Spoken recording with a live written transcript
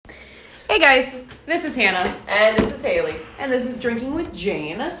Hey guys, this is Hannah. And this is Haley. And this is Drinking with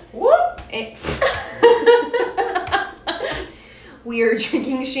Jane. Whoop! We are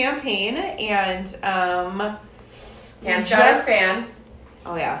drinking champagne and Hands down our fan.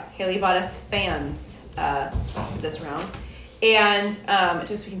 Oh yeah, Haley bought us fans this round. And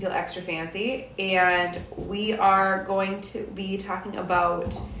just so we can feel extra fancy. And we are going to be talking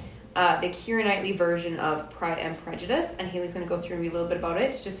about the Keira Knightley version of Pride and Prejudice, and Haley's going to go through and read a little bit about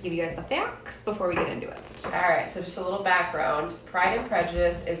it, just to give you guys the facts before we get into it. Alright, so just a little background. Pride and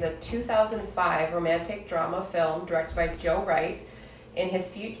Prejudice is a 2005 romantic drama film directed by Joe Wright in his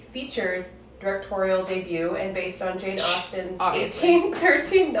featured directorial debut and based on Jane Austen's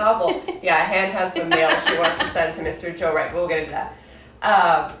 1813 novel. Yeah, Han has some mail she wants to send to Mr. Joe Wright, but we'll get into that.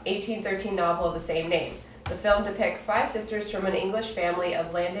 1813 novel of the same name. The film depicts 5 sisters from an English family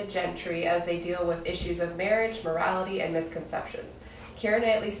of landed gentry as they deal with issues of marriage, morality, and misconceptions. Keira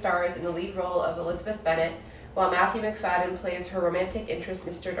Knightley stars in the lead role of Elizabeth Bennet, while Matthew McFadden plays her romantic interest,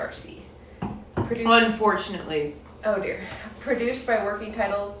 Mr. Darcy. Unfortunately. Oh dear. Produced by Working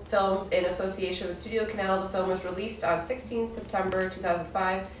Title Films in association with Studio Canal, the film was released on 16 September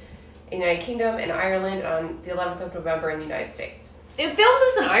 2005 in the United Kingdom and Ireland on the 11th of November in the United States. It filmed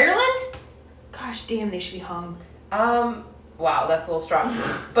this in Ireland? Gosh damn, they should be hung. Wow, that's a little strong.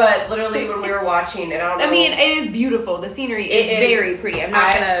 But literally when we were watching, and I don't know. I mean, it is beautiful. The scenery is very pretty. It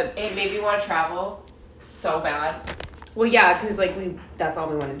made me want to travel so bad. Well, yeah, because, that's all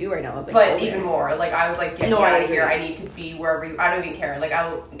we want to do right now. Is, but even more. Like, I was like, get me out of here. I I need to be wherever you... I don't even care. Like,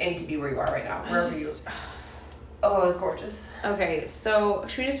 I need to be where you are right now. Wherever you... Oh, it was gorgeous. Okay, so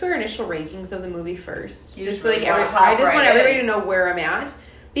should we just do our initial rankings of the movie first? I just want everybody to know where I'm at.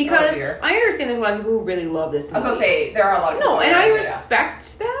 Because I understand there's a lot of people who really love this movie. I was going to say, there are a lot of people. No, and I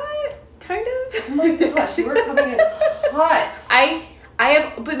respect that, kind of. Oh my gosh, you were coming in hot.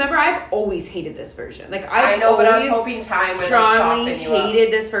 But remember, I've always hated this version. I know, but I was hoping time would strongly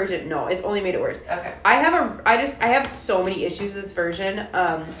hated this version. No, it's only made it worse. Okay. I have so many issues with this version.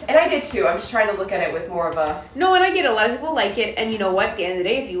 And I did too. I'm just trying to look at it with more of a... No, and I get it. A lot of people like it, and you know what? At the end of the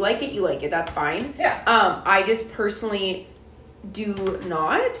day, if you like it, you like it. That's fine. Yeah. I just personally do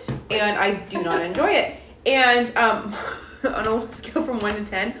not, and I do not enjoy it. And on a scale from 1 to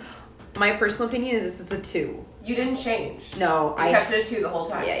 10, my personal opinion is this is a 2. You didn't change. No, I kept it a 2 the whole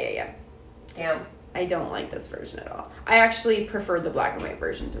time. Yeah. Damn. I don't like this version at all. I actually prefer the black and white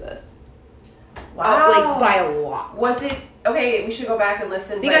version to this. Wow. By a lot. Was it... Okay, we should go back and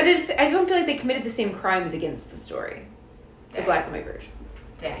listen. Because I just don't feel like they committed the same crimes against the story. The black and white versions.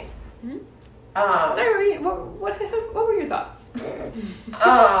 Dang. Mm-hmm. Sorry, what were your thoughts?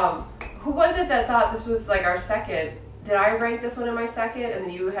 Who was it that thought this was our second? Did I rank this one in my second, and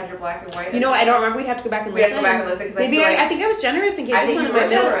then you had your black and white? I don't remember. We'd have to go back and listen. We have to go back and listen because I think I was generous and gave this one in my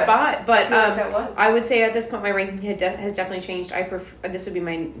middle spot. But that was. I would say at this point my ranking has definitely changed. This would be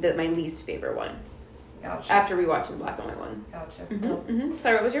my least favorite one. Gotcha. After rewatching the black and white one. Gotcha. Mm-hmm.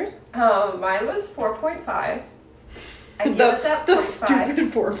 Sorry, what was yours? Mine was 4.5. I give it that the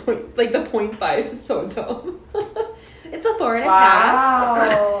stupid 4 points. The 0.5 is so dumb. It's a 4.5.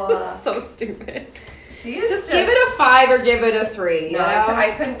 Wow. It's so stupid. Just give it a 5 or give it a 3. No,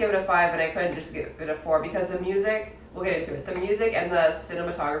 I couldn't give it a 5, and I couldn't just give it a 4 because the music. We'll get into it. The music and the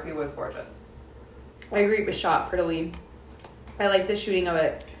cinematography was gorgeous. I agree. It was shot prettily. I like the shooting of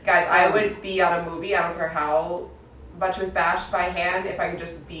it. Guys, I would be on a movie. I don't care how much was bashed by hand. If I could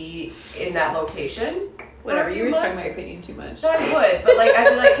just be in that location. Whatever, you respect my opinion too much. No, I would, but I'd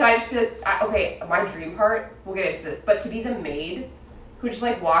be like, can I just be okay, my dream part, we'll get into this, but to be the maid who just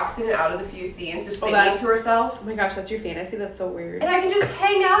walks in and out of the few scenes, just singing to herself. Oh my gosh, that's your fantasy? That's so weird. And I can just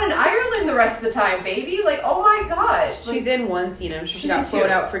hang out in Ireland the rest of the time, baby. Oh my gosh. She's in one scene. I'm sure she got flown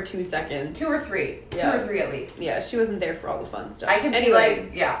out for 2 seconds. 2 or 3. Yeah. 2 or 3 at least. Yeah, she wasn't there for all the fun stuff. I can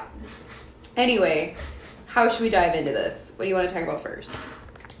yeah. Anyway, how should we dive into this? What do you want to talk about first?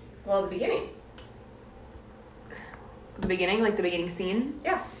 Well, the beginning. The beginning, the beginning scene?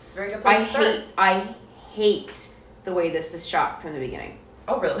 Yeah, it's a very good place to start. I hate the way this is shot from the beginning.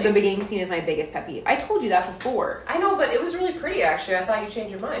 Oh, really? The beginning scene is my biggest pet peeve. I told you that before. I know, but it was really pretty, actually. I thought you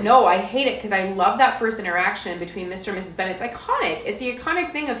changed your mind. No, I hate it because I love that first interaction between Mr. and Mrs. Bennet. It's iconic. It's the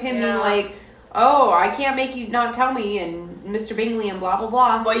iconic thing of him being like, oh, I can't make you not tell me, and Mr. Bingley and blah, blah,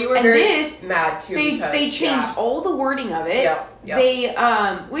 blah. Well, you were very mad, too. They changed all the wording of it. Yep. They,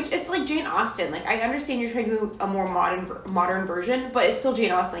 which, it's like Jane Austen. I understand you're trying to do a more modern version, but it's still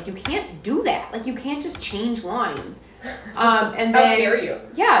Jane Austen. You can't do that. You can't just change lines. And then, how dare you?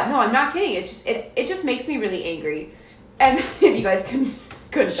 Yeah, no, I'm not kidding. It just makes me really angry. And if you guys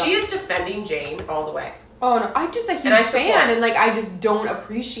couldn't She is defending Jane all the way. Oh no, I'm just a huge fan, and like I just don't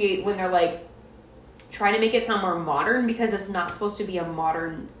appreciate when they're like trying to make it sound more modern because it's not supposed to be a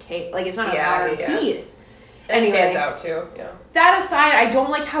modern take. Like it's not a modern piece. And anyway, it stands out too. Yeah. That aside, I don't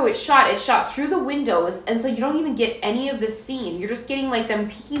like how it's shot. It's shot through the windows, and so you don't even get any of the scene. You're just getting like them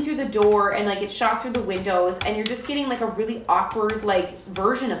peeking through the door, and like it's shot through the windows, and you're just getting like a really awkward like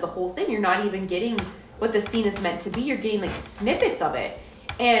version of the whole thing. You're not even getting what the scene is meant to be. You're getting like snippets of it,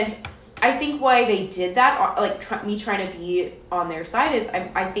 and I think why they did that, like me trying to be on their side, is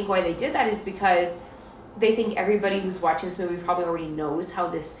I think why they did that is because they think everybody who's watching this movie probably already knows how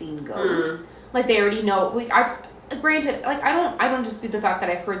this scene goes. Like they already know. Like granted, like I don't dispute the fact that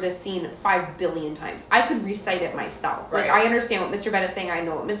I've heard this scene 5 billion times. I could recite it myself. Like I understand what Mr. Bennett's saying. I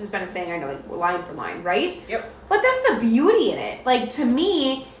know what Mrs. Bennett's saying. I know like line for line, right? Yep. But that's the beauty in it. Like to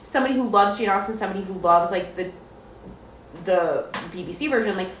me, somebody who loves Jane Austen, somebody who loves like the BBC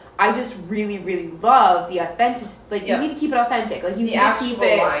version, like I just really, really love the authentic. Like you need to keep it authentic. Like you need to keep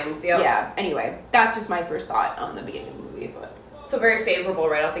it. Lines. Yep. Yeah. Anyway, that's just my first thought on the beginning of the movie. But so very favorable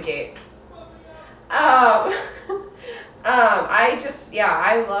right out the gate. I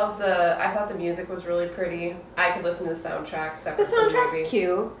thought the music was really pretty. I could listen to the soundtrack separate. The soundtrack's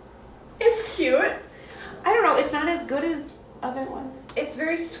cute. It's cute. I don't know. It's not as good as other ones. It's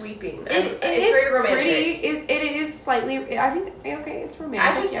very sweeping. It's very romantic. Pretty. It is slightly. I think it's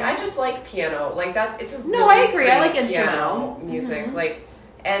romantic. I just like piano. Like it's a really I agree. I like instrumental music. Mm-hmm. Like,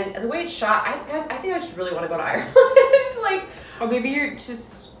 and the way it's shot. I think I just really want to go to Ireland. Like, or maybe you're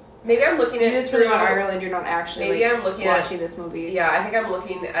just. Maybe I'm looking at it. You just really want Ireland. You're not actually. Maybe I'm looking watching this movie. Yeah, I think I'm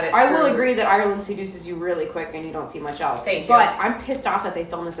looking at it. I will agree that Ireland seduces you really quick, and you don't see much else. Thank you. But I'm pissed off that they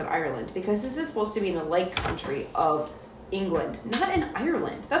filmed this in Ireland because this is supposed to be in the Lake Country of England, not in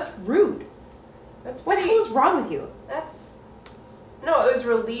Ireland. That's rude. What the hell is wrong with you? No, it was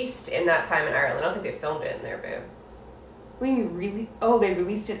released in that time in Ireland. I don't think they filmed it in there, babe. What do you really? Oh, they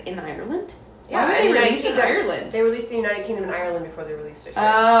released it in Ireland? Yeah, why did they release it in Ireland? They released it in the United Kingdom and Ireland before they released it here.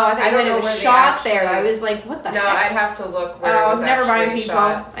 Oh, I thought it was shot there. I was like, what the heck? No, I'd have to look where it was never actually mind, people.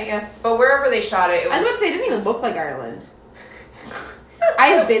 shot. I guess. But wherever they shot it, I was about to say, it didn't even look like Ireland. I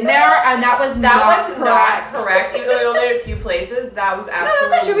have been there, and that was not correct. Even though we only had a few places, that was absolutely no,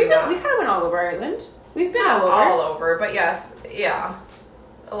 that's not true. We kind of went all over Ireland. We've been all over, but yes, yeah,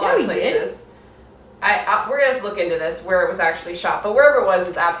 a lot of places. Did. We're gonna have to look into this where it was actually shot, but wherever it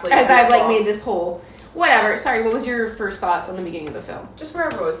was absolutely. As beautiful. I've made this whole. Whatever. Sorry, what was your first thoughts on the beginning of the film? Just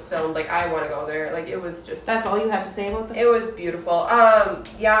wherever it was filmed, like I want to go there. Like it was just. That's all you have to say about the film? It was beautiful.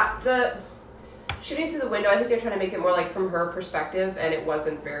 Yeah, the shooting through the window. I think they're trying to make it more like from her perspective, and it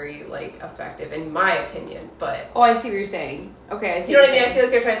wasn't very like effective in my opinion. But I see what you're saying. Okay, I see. You know what I mean? I feel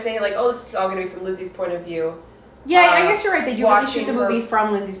like they're trying to say like, oh, this is all going to be from Lizzie's point of view. Yeah, I guess you're right. They do really shoot the movie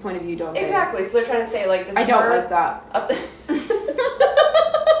from Lizzie's point of view, don't they? Exactly. So they're trying to say like, this I don't like that.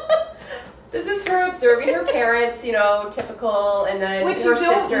 This is her observing her parents, typical, and then her sister. Which you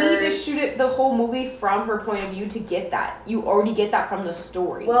don't need to shoot it the whole movie from her point of view to get that. You already get that from the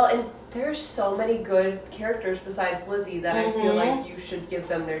story. Well, and there's so many good characters besides Lizzie that I feel like you should give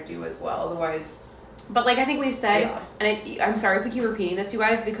them their due as well. Otherwise. But like I think we've said, and I'm sorry if we keep repeating this, you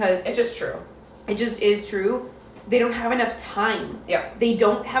guys, because it's just true. It just is true. They don't have enough time. Yeah. They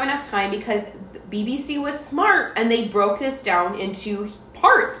don't have enough time because BBC was smart and they broke this down into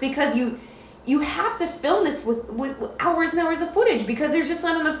parts because you have to film this with hours and hours of footage because there's just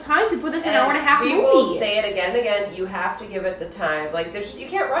not enough time to put this in an hour and a half movie. We will say it again and again. You have to give it the time. Like you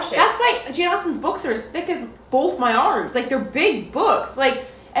can't rush it. That's why Jane Austen's books are as thick as both my arms. Like they're big books. Like,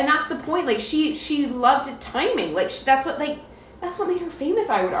 and that's the point. Like she loved timing. Like that's what made her famous.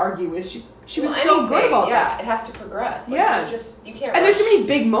 I would argue is she was so good about that. It has to progress. Like, yeah, you can't. And there's so many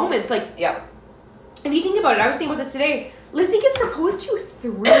big moments. Like yeah. If you think about it, I was thinking about this today. Lizzie gets proposed to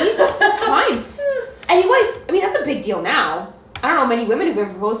 3 times. Anyways, I mean, that's a big deal now. I don't know many women who've been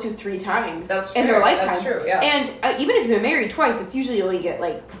proposed to 3 times in their lifetime. That's true, yeah. And even if you've been married twice, it's usually only get,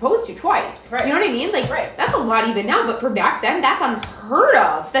 proposed to twice. Right. You know what I mean? That's a lot even now. But for back then, that's unheard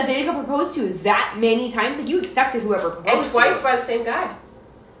of. That they got proposed to that many times. Like, you accepted whoever proposed and twice by the same guy.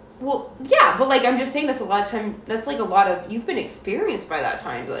 Well, yeah, but, I'm just saying that's a lot of time. That's, a lot of... You've been experienced by that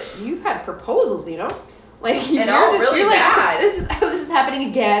time. But you've had proposals, you know? And all really bad. This is happening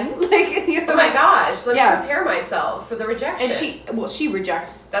again. Oh my gosh! Let me prepare myself for the rejection. And she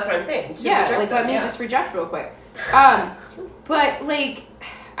rejects. That's what I'm saying. Let me just reject real quick. But I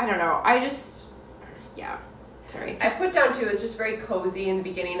don't know. I just sorry. I put down too. It's just very cozy in the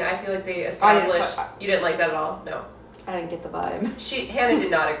beginning. I feel like they established. You didn't like that at all? No. I didn't get the vibe. Hannah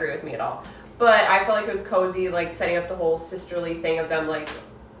did not agree with me at all. But I felt like it was cozy, setting up the whole sisterly thing of them,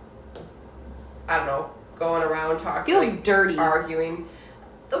 I don't know, going around talking. Feels dirty. Arguing.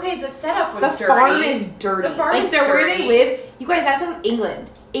 Okay, the setup was the dirty. Farm is dirty. The farm like is they're dirty. where they live. You guys, that's not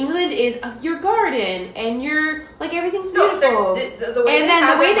England. England is your garden and your like everything's beautiful. No, the way and they then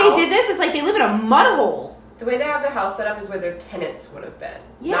have the way their they house, did this is like they live in a mud hole. The way they have their house set up is where their tenants would have been.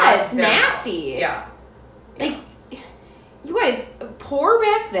 Yeah, it's nasty. House. Yeah. Like, you guys, poor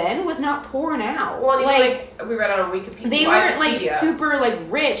back then was not poor now. Well, and like we read on Wikipedia. They weren't like super like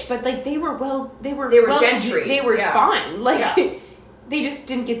rich, but like they were gentry. They were fine. Like yeah. they just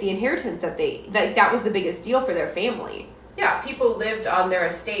didn't get the inheritance that was the biggest deal for their family. Yeah, people lived on their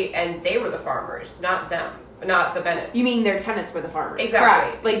estate and they were the farmers, not them. Not the Bennetts. You mean their tenants were the farmers?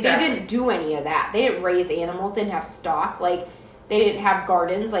 Exactly. Correct. Like they didn't do any of that. They didn't raise animals. Didn't have stock. Like they didn't have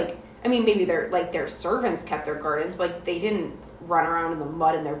gardens. Like I mean, maybe their servants kept their gardens, but like, they didn't run around in the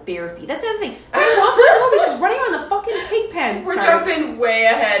mud in their bare feet. That's the other thing. There's one part of the movie she's running around the fucking pig pen. We're jumping way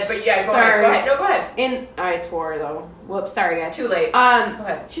ahead, but yeah, go ahead. No, go ahead. I swore though. Whoops, sorry guys. Too late. Go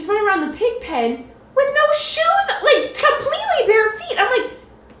ahead. She's running around the pig pen with no shoes, like completely bare feet. I'm like,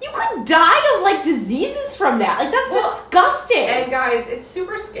 you could die of like diseases from that. Like that's disgusting. And guys, it's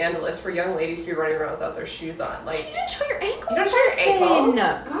super scandalous for young ladies to be running around without their shoes on. Like you didn't show your ankles. You don't show your ankles.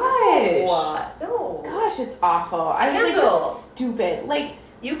 Gosh. What? No. Gosh, it's awful. Scandal. I was like, this is stupid. Like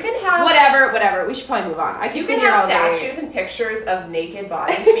you can have whatever. We should probably move on. You can have statues and pictures of naked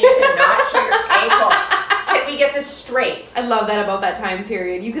bodies, but you cannot show your ankle. Can we get this straight? I love that about that time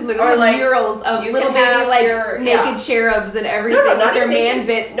period. You could literally have murals of little baby naked cherubs and everything with their man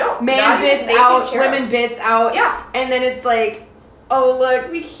bits. Man bits out, women bits out. Yeah. And then it's like, oh look,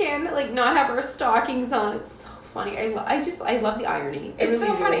 we can like not have our stockings on. It's so funny. I love the irony. It's really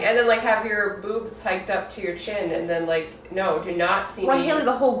so funny. And then like have your boobs hiked up to your chin and then like no, do not see me. Well, Haley,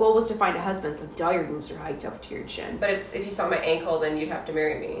 the whole goal was to find a husband, so duh, your boobs are hiked up to your chin. But it's if you saw my ankle, then you'd have to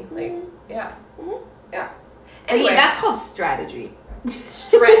marry me. Like yeah. Mm-hmm. Yeah. Anyway, I mean, that's called strategy. They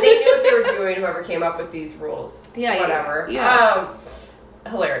knew what they were doing, whoever came up with these rules. Yeah, whatever. Yeah.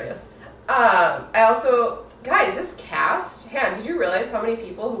 Hilarious. I also, guys, this cast, did you realize how many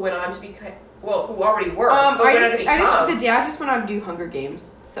people who went on to be, who already were? The dad just went on to do Hunger Games,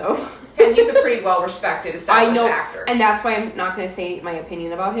 so. And he's a pretty well-respected, established actor. And that's why I'm not going to say my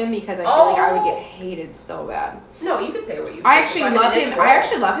opinion about him, because I feel like I would get hated so bad. No, you could say what you think. I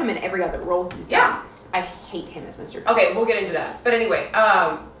actually love him in every other role he's done. Yeah. I hate him as Mr. Trump. Okay, we'll get into that. But anyway,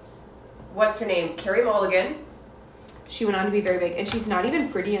 what's her name? Carey Mulligan. She went on to be very big, and she's not even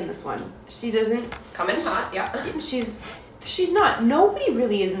pretty in this one. She doesn't come in hot. Yeah, she's not. Nobody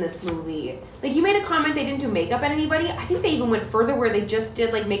really is in this movie. Like you made a comment, they didn't do makeup on anybody. I think they even went further where they just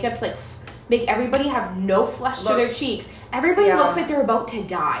did like makeup to like make everybody have no flesh to their cheeks. Everybody looks like they're about to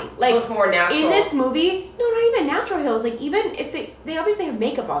die. Like look more natural. In this movie, no, not even natural hills. Like even if they obviously have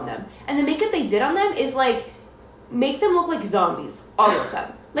makeup on them, and the makeup they did on them is like make them look like zombies. All of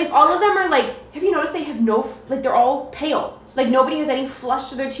them. Like all of them are like. Have you noticed they have they're all pale. Like nobody has any flush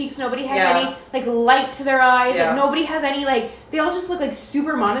to their cheeks. Nobody has any like light to their eyes. Yeah. Like nobody has any like. They all just look like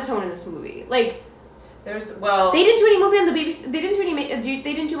super monotone in this movie. Like. They didn't do any movie on the BBC. They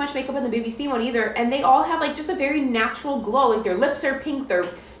didn't do much makeup on the BBC one either, and they all have like just a very natural glow. Like their lips are pink, their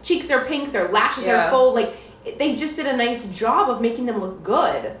cheeks are pink, their lashes are full. Like they just did a nice job of making them look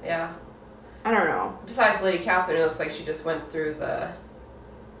good. Yeah, I don't know. Besides Lady Catherine, it looks like she just went through the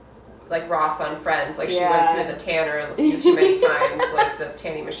like Ross on Friends. Like she went through the tanner a few too many times, like the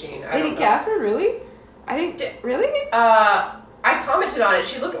tanning machine. Lady Catherine, really? Really? I commented on it.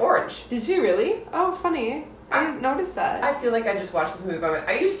 She looked orange. Did she really? Oh, funny. I didn't notice that. I feel like I just watched this movie by myself.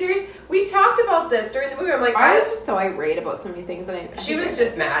 Are you serious? We talked about this during the movie. I'm like, I was just so irate about so many things, and she was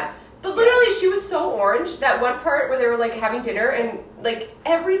just mad. But literally, she was so orange. That one part where they were like having dinner and like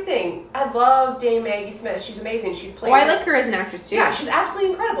everything. I love Dame Maggie Smith. She's amazing. She plays. Oh, I like her as an actress too. Yeah, she's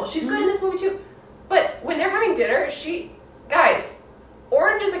absolutely incredible. She's good in this movie too. But when they're having dinner, guys,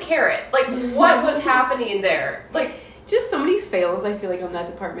 orange as a carrot. Like, what was happening there? Like. Just so many fails, I feel like, on that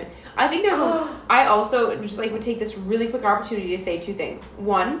department. I think there's I also just like would take this really quick opportunity to say two things.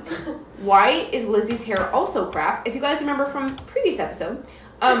 One, why is Lizzie's hair also crap? If you guys remember from previous episode,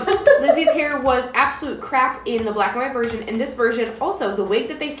 Lizzie's hair was absolute crap in the black and white version. In this version, also, the wig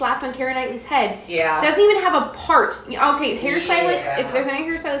that they slapped on Keira Knightley's head doesn't even have a part. Okay, hairstylist, if there's any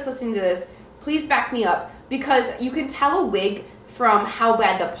hairstylist listening to this, please back me up. Because you can tell a wig from how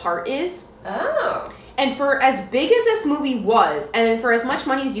bad the part is. Oh. And for as big as this movie was, and for as much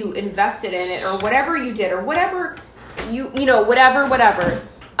money as you invested in it, or whatever you did, or whatever, whatever,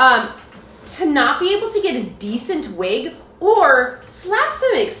 to not be able to get a decent wig, or slap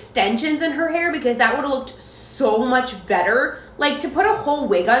some extensions in her hair, because that would have looked so much better. Like, to put a whole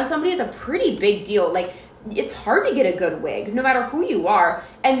wig on somebody is a pretty big deal. Like, it's hard to get a good wig, no matter who you are.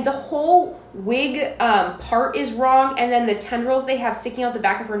 And the whole wig part is wrong. And then the tendrils they have sticking out the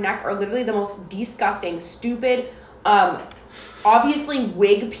back of her neck are literally the most disgusting, stupid, obviously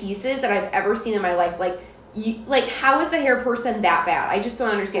wig pieces that I've ever seen in my life. Like, how is the hair person that bad? I just don't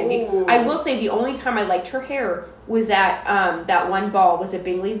understand. Ooh. I will say the only time I liked her hair was at that one ball. Was it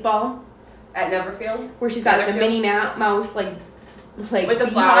Bingley's ball? At Neverfield? Where she's got the Minnie Mouse, like with the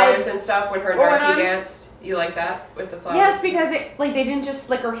flowers and stuff when her and Darcy danced. You like that with the flowers? Yes, because they didn't just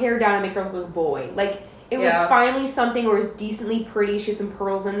slick her hair down and make her look like a boy. Like, it was finally something where it was decently pretty. She had some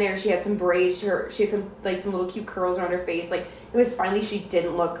pearls in there. She had some braids. She had some little cute curls around her face. Like, it was finally, she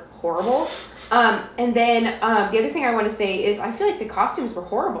didn't look horrible. And then the other thing I want to say is I feel like the costumes were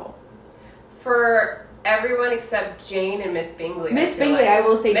horrible. For everyone except Jane and Miss Bingley. Miss Bingley, I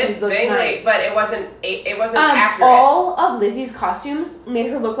will say, Miss looks Bingley, nice. but it wasn't accurate. All of Lizzie's costumes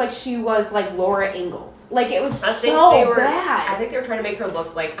made her look like she was like Laura Ingalls. Like, it was bad. I think they were trying to make her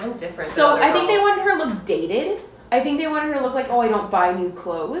look like I'm different. So I think they wanted her to look dated. I think they wanted her to look like, I don't buy new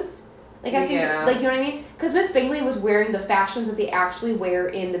clothes. Like, I think, like, you know what I mean? Because Miss Bingley was wearing the fashions that they actually wear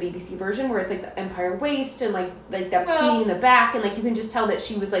in the BBC version, where it's, like, the empire waist and, like that bikini in the back, and, like, you can just tell that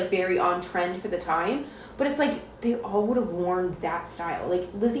she was, like, very on trend for the time. But it's, like, they all would have worn that style. Like,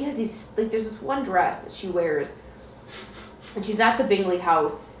 Lizzie has these, like, there's this one dress that she wears, and she's at the Bingley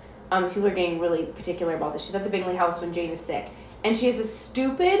house. People are getting really particular about this. She's at the Bingley house when Jane is sick, and she has a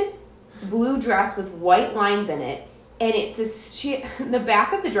stupid blue dress with white lines in it. And it's the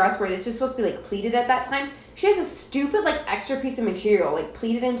back of the dress where it's just supposed to be, like, pleated at that time. She has a stupid, like, extra piece of material, like,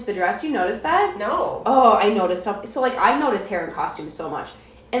 pleated into the dress. You notice that? No. Oh, I noticed. So, like, I noticed hair and costumes so much.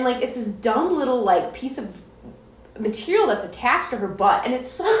 And, like, it's this dumb little, like, piece of material that's attached to her butt. And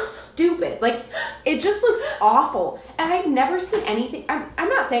it's so stupid. Like, it just looks awful. And I've never seen anything. I'm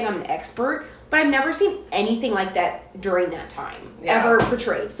not saying I'm an expert, but I've never seen anything like that during that time ever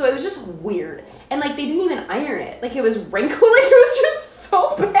portrayed. So it was just weird. And, like, they didn't even iron it. Like, it was wrinkled. Like, it was just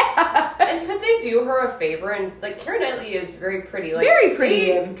so bad. And could they do her a favor? And, like, Keira Knightley is very pretty. Like, very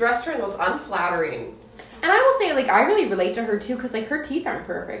pretty. They dressed her in the most unflattering. And I will say, like, I really relate to her, too, because, like, her teeth aren't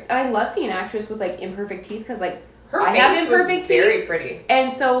perfect. And I love seeing an actress with, like, imperfect teeth, because, like, I have imperfect teeth. Very pretty.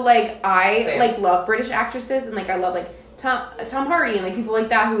 And so, like, I, like, love British actresses, and, like, I love, like, Tom Hardy and, like, people like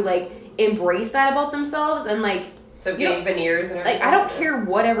that who, like, embrace that about themselves, and, like, so getting veneers and everything. Like, I don't care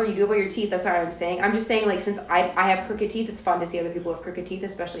whatever you do about your teeth. That's not what I'm saying. I'm just saying, like, since I have crooked teeth, it's fun to see other people have crooked teeth,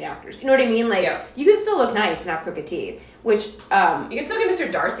 especially actors. You know what I mean? Like, you can still look nice and have crooked teeth. Which, you can still get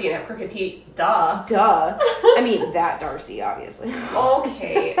Mr. Darcy and have crooked teeth. Duh. I mean, that Darcy, obviously.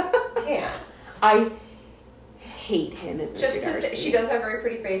 Okay. Yeah. I hate him as Mr. Darcy. She does have a very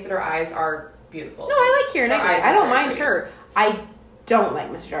pretty face, and her eyes are beautiful. No, I like Keira Knightley. I don't mind her. I don't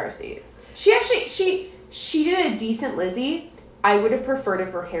like Mr. Darcy. She actually, she did a decent Lizzie. I would have preferred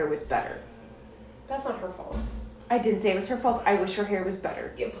if her hair was better. That's not her fault. I didn't say it was her fault. I wish her hair was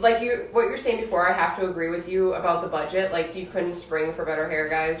better. Like what you were saying before, I have to agree with you about the budget. Like, you couldn't spring for better hair,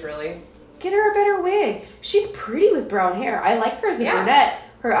 guys, really. Get her a better wig. She's pretty with brown hair. I like her as a brunette.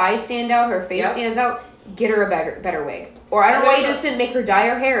 Her eyes stand out. Her face stands out. Get her a better wig. Or I don't know why you just didn't make her dye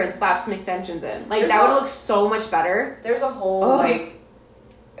her hair and slap some extensions in. Like, that would look so much better. There's a whole, like...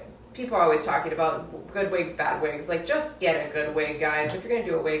 People are always talking about good wigs, bad wigs. Like, just get a good wig, guys. If you're gonna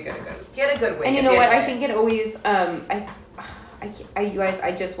do a wig, get a good wig. And you know what? I think it always. You guys,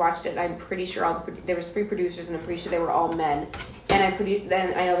 I just watched it. And I'm pretty sure there was 3 producers, and I'm pretty sure they were all men. And I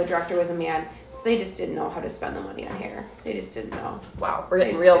know the director was a man, so they just didn't know how to spend the money on hair. They just didn't know. Wow, we're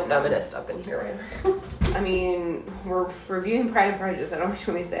getting real feminist up in here right now. I mean, we're reviewing Pride and Prejudice. I don't know what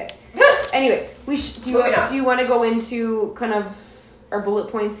you want me to say. Anyway, do you want to go into kind of our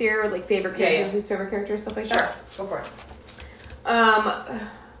bullet points here, like favorite characters, least favorite characters, stuff like that? Sure, go for it.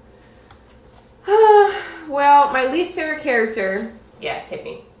 Well, my least favorite character. Yes, hit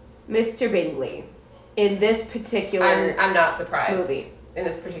me. Mr. Bingley. In this particular I'm not surprised. movie. In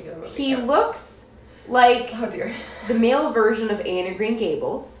this particular movie. He looks like the male version of Anne of Green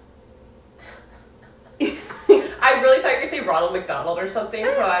Gables. I really thought you were going to say Ronald McDonald or something,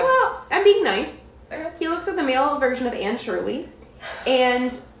 Well, I'm being nice. Okay. He looks like the male version of Anne Shirley.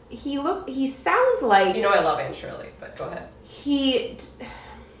 And he sounds like... You know I love Anne Shirley, but go ahead.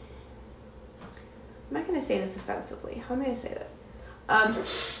 I'm not going to say this offensively. How am I going to say this?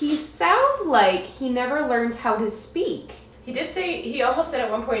 He sounds like he never learned how to speak. He did say, he almost said at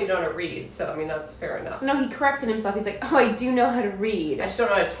one point he don't know how to read, so I mean, that's fair enough. No, he corrected himself. He's like, I do know how to read. I just don't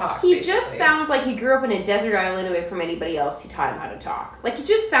know how to talk. He just sounds like he grew up in a desert island away from anybody else who taught him how to talk. Like, he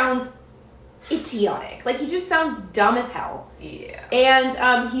just sounds idiotic. Like, he just sounds dumb as hell. Yeah.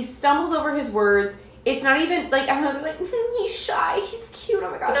 And he stumbles over his words. it's not even like I don't know. They're like he's shy, he's cute.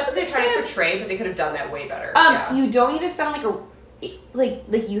 Oh my gosh, But that's what they're trying to portray, but they could have done that way better. You don't need to sound like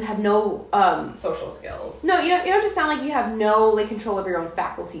like you have no social skills. No, you don't have to sound like you have no like control of your own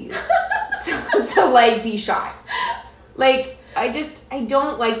faculties to like be shy. Like I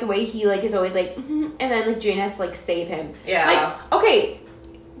don't like the way he like is always like and then like Jane has to like save him. Yeah. Like okay,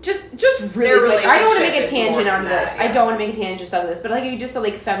 just really quick. I don't want to make a tangent out of this. Yeah. I don't want to make a tangent just out of this. But like you just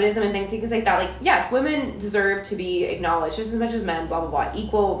like feminism and things like that. Like yes, women deserve to be acknowledged just as much as men. Blah blah blah.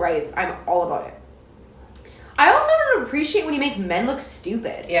 Equal rights. I'm all about it. I also don't appreciate when you make men look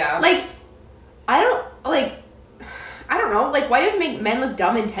stupid. Yeah. Like I don't know. Like why do you have to make men look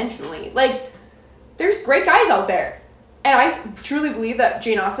dumb intentionally? Like there's great guys out there. And I truly believe that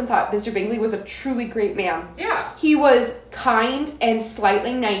Jane Austen thought Mr. Bingley was a truly great man. Yeah. He was kind and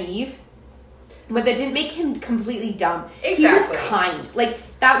slightly naive, but that didn't make him completely dumb. Exactly. He was kind. Like,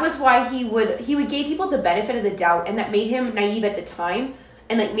 that was why he would give people the benefit of the doubt, and that made him naive at the time,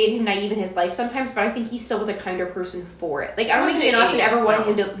 and, like, made him naive in his life sometimes, but I think he still was a kinder person for it. Like, I don't think Jane Austen ever wanted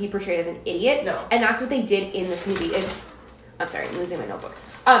him to be portrayed as an idiot. No. And that's what they did in this movie I'm sorry, I'm losing my notebook.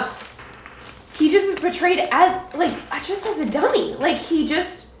 He just is portrayed as, like, just as a dummy. Like, he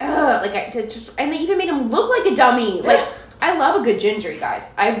just, and they even made him look like a dummy. Like, I love a good ginger, you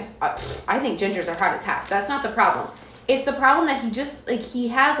guys. I think gingers are hot as hat. That's not the problem. It's the problem that he just, like, he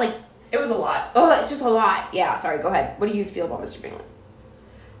has, like... It was a lot. Oh, it's just a lot. Yeah, sorry, go ahead. What do you feel about Mr. Bingley?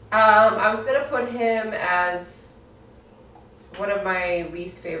 I was going to put him as one of my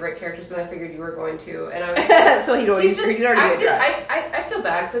least favorite characters, but I figured you were going to. And I was so he'd already be addressed. I feel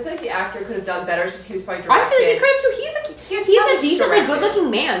bad, because I feel like the actor could have done better since he was probably directed. I feel like he could have, too. He's a decently good-looking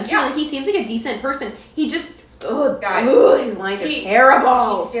man, too. Yeah. Like, he seems like a decent person. He just... Guys, his lines are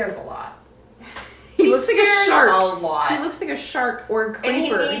terrible. He stares a lot. He looks like a shark. A lot. He looks like a shark or a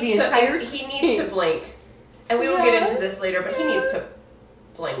creeper He needs to blink. And we will get into this later, but he needs to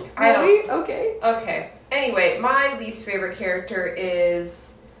blink. Really? Okay. Okay. Anyway, my least favorite character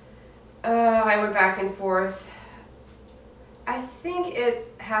is... I went back and forth. I think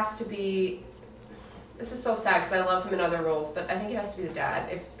it has to be... This is so sad because I love him in other roles, but I think it has to be the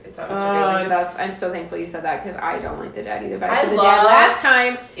dad. If it's not Mr. Bingley. I'm so thankful you said that because I don't like the dad either. But I said the dad last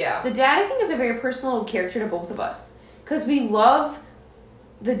time. Yeah. The dad, I think, is a very personal character to both of us because we love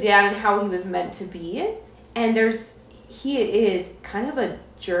the dad and how he was meant to be, and he is kind of a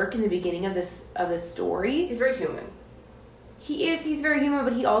jerk in the beginning of this story. He's very human. He's very human,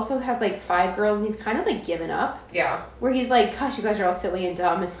 but he also has like 5 girls and he's kind of like given up. Yeah. Where he's like, gosh, you guys are all silly and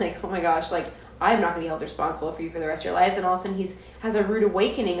dumb and like, oh my gosh, like I'm not going to be held responsible for you for the rest of your lives. And all of a sudden he has a rude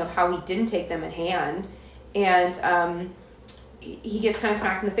awakening of how he didn't take them in hand. And he gets kind of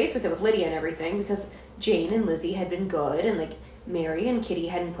smacked in the face with it with Lydia and everything because Jane and Lizzie had been good and like Mary and Kitty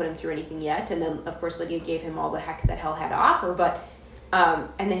hadn't put him through anything yet. And then of course Lydia gave him all the heck that hell had to offer. But and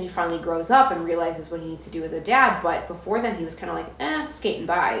then he finally grows up and realizes what he needs to do as a dad. But before then he was kind of like, skating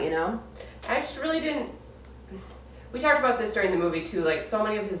by, you know? I just really didn't... We talked about this during the movie, too. Like, so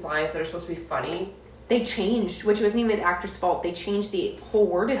many of his lines that are supposed to be funny. They changed, which wasn't even the actor's fault. They changed the whole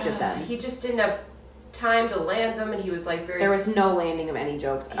wordage of them. He just didn't have time to land them, and he was, like, very... There was no landing of any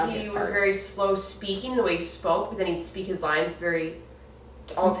jokes on his part. He was very slow speaking, the way he spoke, but then he'd speak his lines very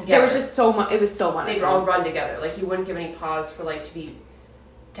all together. There was just so much... It was so monotone. They'd all run together. Like, he wouldn't give any pause for, like, to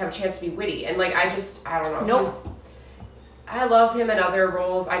have a chance to be witty. And, like, I don't know. Nope. I love him in other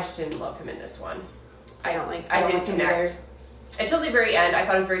roles. I just didn't love him in this one. I didn't connect. Until the very end, I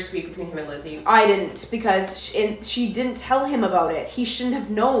thought it was very sweet between him and Lizzie. I didn't, because she didn't tell him about it. He shouldn't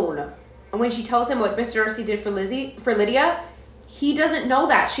have known. And when she tells him what Mr. Darcy did for Lydia, he doesn't know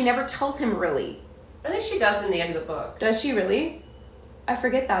that. She never tells him, really. I think she does in the end of the book. Does she really? I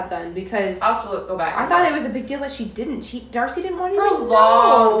forget that then, because... I'll have to go back. I thought it was a big deal that she didn't. Darcy didn't want to For a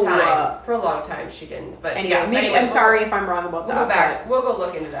long time. For a long time, she didn't. But anyway, I'm sorry if I'm wrong about that. We'll go back. We'll go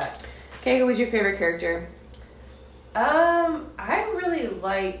look into that. Okay, who was your favorite character? I really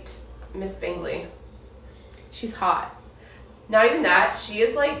liked Miss Bingley. She's hot. Not even that. She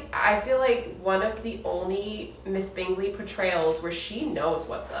is like, I feel like one of the only Miss Bingley portrayals where she knows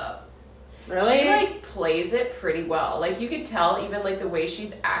what's up. Really? She like plays it pretty well. Like you could tell even like the way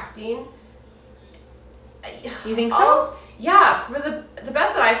she's acting. You think so? Yeah, for the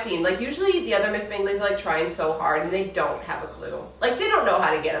best that I've seen. Like usually the other Miss Bingleys are like trying so hard and they don't have a clue. Like they don't know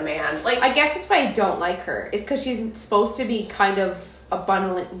how to get a man. Like I guess that's why I don't like her. It's because she's supposed to be kind of a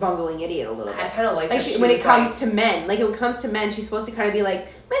bungling idiot a little bit. I kind of like when it comes to men. Like, when it comes to men, she's supposed to kind of be like,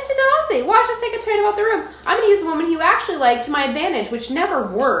 Mr. Darcy, watch us take a turn about the room. I'm going to use the woman you actually like to my advantage, which never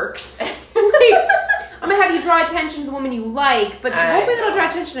works. Like, I'm gonna have you draw attention to the woman you like, but hopefully that'll draw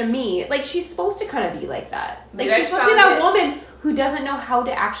attention to me. Like, she's supposed to kind of be like that. Like, she's supposed to be that woman who doesn't know how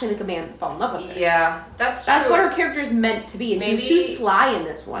to actually make a man fall in love with her. Yeah, that's what her character is meant to be, and she's too sly in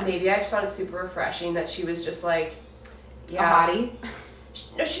this one. Maybe I just found it super refreshing that she was just like, a hottie.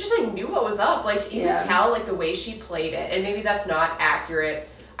 No, she just like knew what was up. Like, you could tell like the way she played it, and maybe that's not accurate.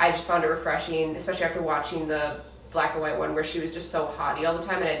 I just found it refreshing, especially after watching the black and white one where she was just so haughty all the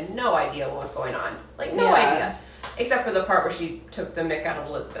time and I had no idea what was going on. Like, no idea. Except for the part where she took the mick out of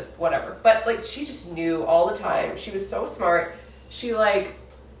Elizabeth, whatever. But, like, she just knew all the time. She was so smart. She, like,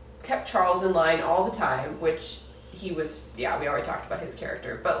 kept Charles in line all the time, which he was, we already talked about his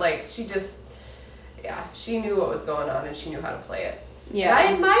character. But, like, she just, she knew what was going on and she knew how to play it. Yeah. And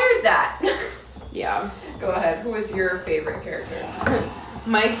I admired that. Yeah. Go ahead. Who was your favorite character?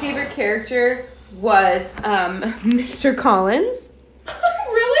 My favorite character was Mr. Collins.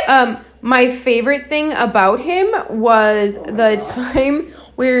 Really? My favorite thing about him was the time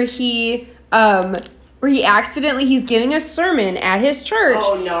where he's giving a sermon at his church.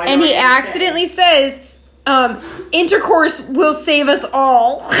 Oh, no, and he accidentally says, intercourse will save us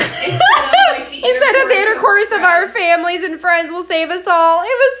all. Instead of the intercourse of our families and friends will save us all. It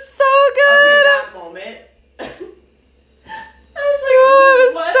was so good. Okay, that moment. I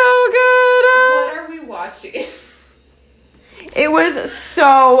was like, what are we watching? It was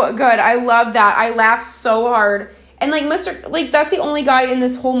so good. I love that. I laughed so hard. And that's the only guy in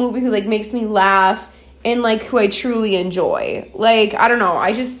this whole movie who makes me laugh and who I truly enjoy. I don't know.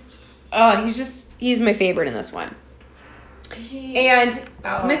 He's my favorite in this one.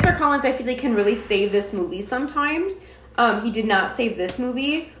 Mr. Collins, I feel like can really save this movie sometimes. He did not save this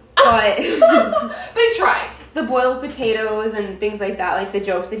movie, but they tried. The boiled potatoes and things like that, the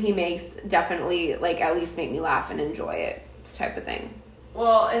jokes that he makes definitely, at least make me laugh and enjoy it, this type of thing.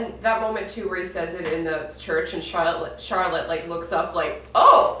 Well, and that moment, too, where he says it in the church and Charlotte looks up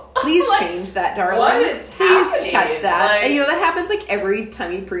oh. Please change that, darling. What is happening? Please catch that. And that happens, every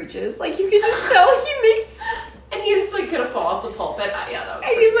time he preaches. You can just tell he makes... And he's, gonna fall off the pulpit. Yeah, that was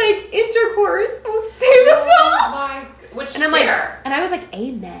And he's intercourse will save us all. My... Which and I'm and I was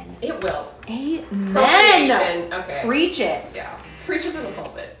amen. It will. Amen. Okay. Preach it. Yeah. Preach it from the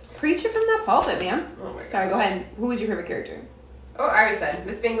pulpit. Preach it from the pulpit, man. Oh my god. Sorry, go ahead. Who was your favorite character? Oh, I already said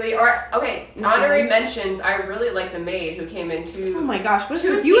Miss Bingley. Honorary mentions. I really like the maid who came into. Oh my gosh, what's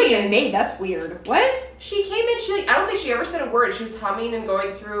with you and the maid? That's weird. What? She came in. I don't think she ever said a word. She was humming and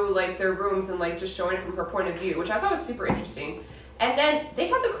going through their rooms and just showing it from her point of view, which I thought was super interesting. And then they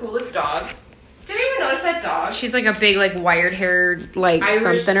got the coolest dog. Did you even notice that dog? She's a big wired-haired Irish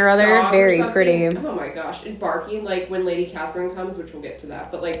something or other. Very pretty. Oh my gosh, and barking when Lady Catherine comes, which we'll get to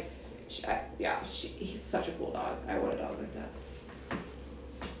that. But he's such a cool dog. I want a dog like that.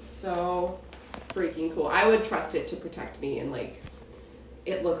 So freaking cool. I would trust it to protect me, and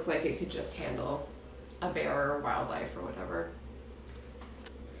it looks like it could just handle a bear or wildlife or whatever.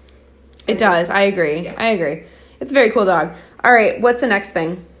 It does. I agree. Yeah. I agree. It's a very cool dog. All right, what's the next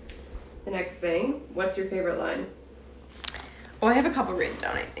thing? The next thing. What's your favorite line? Oh, I have a couple written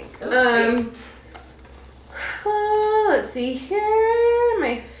down, I think. Let's see here.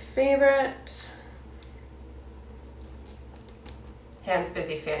 My favorite. Hand's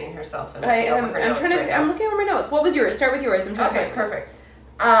busy fanning herself and I'm looking over my notes. What was yours? Start with yours. Okay, perfect.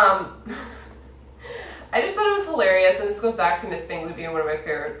 I just thought it was hilarious, and this goes back to Miss Bingley being one of my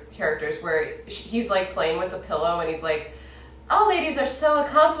favorite characters, where he's playing with the pillow, and he's all ladies are so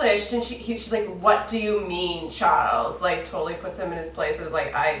accomplished, and she's like, what do you mean, Charles? Totally puts him in his place. Is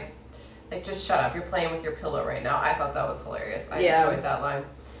just shut up. You're playing with your pillow right now. I thought that was hilarious. I enjoyed that line.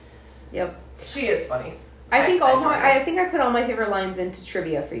 Yep. She is funny. I think I put all my favorite lines into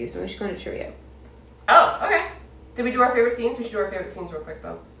trivia for you, so we should go into trivia. Oh, okay. Did we do our favorite scenes? We should do our favorite scenes real quick,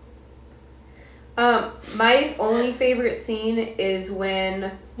 though. My only favorite scene is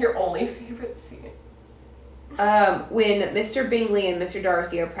when... Your only favorite scene? When Mr. Bingley and Mr.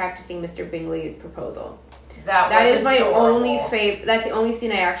 Darcy are practicing Mr. Bingley's proposal. That is my only favorite. That's the only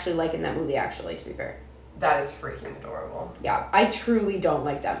scene I actually like in that movie, actually, to be fair. That is freaking adorable. Yeah, I truly don't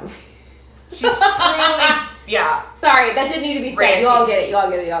like that movie. She's truly... Yeah. Sorry, that didn't need to be said. Ranting. You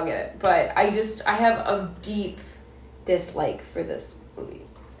all get it. But I have a deep dislike for this movie.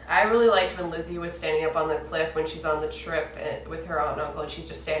 I really liked when Lizzie was standing up on the cliff when she's on the trip with her aunt and uncle, and she's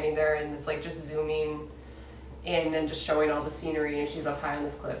just standing there and it's just zooming in and just showing all the scenery, and she's up high on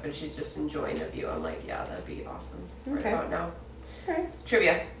this cliff and she's just enjoying the view. I'm yeah, that'd be awesome. Right about now. Okay.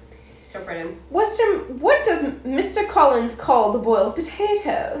 Trivia. Jump right in. What does Mr. Collins call the boiled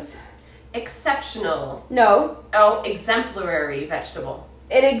potatoes? Exceptional. No. Oh, exemplary vegetable.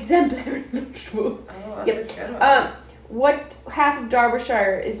 An exemplary vegetable. Oh, that's a good one. What half of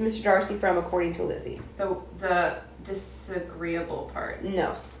Derbyshire is Mr. Darcy from, according to Lizzie? The disagreeable part.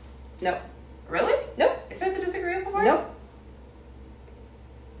 No. Nope. Really? Nope. Isn't it the disagreeable part? Nope.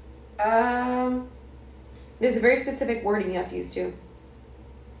 Um, There's a very specific wording you have to use too.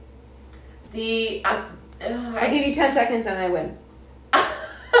 I give you 10 seconds and I win.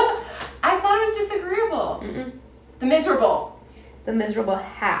 I thought it was disagreeable. Mm-mm. The miserable. The miserable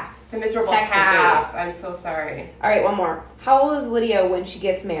half. The miserable Technically. half. I'm so sorry. All right, one more. How old is Lydia when she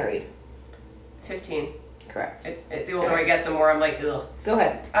gets married? 15. Correct. It's the older I get, the more I'm like, ugh. Go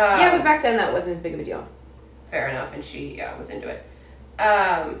ahead. Yeah, but back then that wasn't as big of a deal. Fair enough, and she was into it.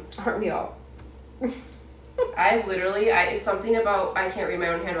 Aren't we all? I literally, it's something about, I can't read my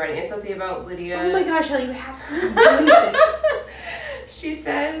own handwriting. It's something about Lydia. Oh my gosh, Ellie, you have to stop doing this. She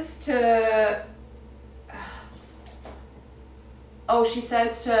says to. Oh, she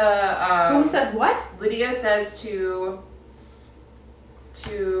says to. Who says what? Lydia says to.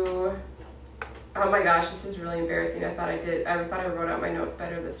 Oh my gosh, this is really embarrassing. I thought I wrote out my notes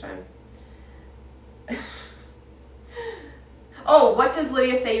better this time. Oh, what does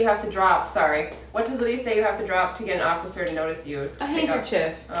Lydia say you have to drop? Sorry. What does Lydia say you have to drop to get an officer to notice you? A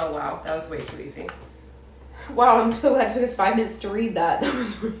handkerchief. Oh, wow. That was way too easy. Wow, I'm so glad it took us 5 minutes to read that. That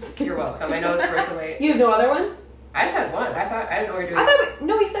was worth it. You're welcome. I know it's worth the wait. You have no other ones? I just had one. I didn't know we were doing.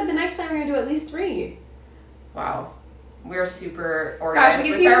 No, we said the next time we we're going to do at least 3. Wow. We're super organized Gosh,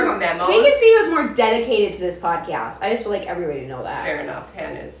 we with can our memos. We can see who's more dedicated to this podcast. I just would like everybody to know that. Fair enough.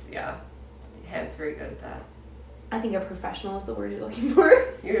 Hannah's very good at that. I think a professional is the word you're looking for.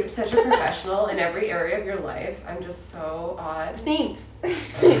 You're such a professional in every area of your life. I'm just so odd. Thanks.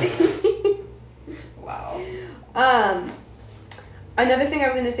 Wow. Another thing I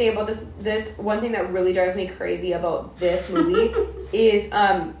was going to say about this one thing that really drives me crazy about this movie is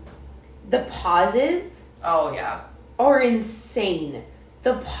the pauses. Oh yeah. Are insane.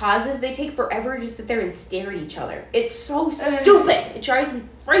 The pauses, they take forever to just sit there and stare at each other. It's so stupid. It drives me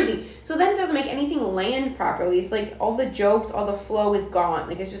crazy. So then it doesn't make anything land properly. It's like all the jokes, all the flow is gone.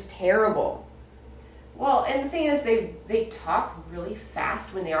 Like, it's just terrible. Well, and the thing is, they talk really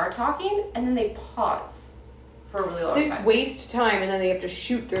fast when they are talking, and then they pause for a really long So they time. just waste time, and then they have to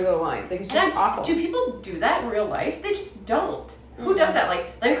shoot through the lines. Like, it's just awful. Do people do that in real life? They just don't. Mm-hmm. Who does that?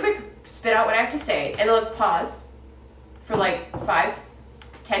 Like, let me quick spit out what I have to say, and then let's pause for like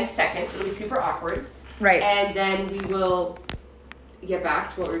 5-10 seconds. It'll be super awkward. Right. And then we will get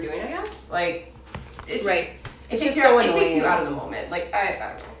back to what we're doing, I guess. Like, it's... Right. It It's takes just you so out, it takes you annoying. out of the moment. Like, I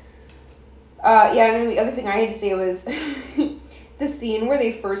don't know. Yeah, and then the other thing I had to say was the scene where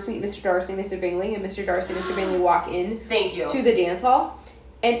they first meet Mr. Darcy and Mr. Bingley, and Mr. Darcy and Mr. Bingley walk in Thank you. to the dance hall,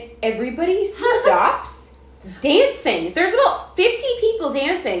 and everybody stops dancing. There's about 50 people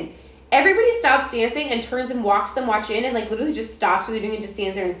dancing. Everybody stops dancing and turns and walks them watch in, and like literally just stops what they're doing and just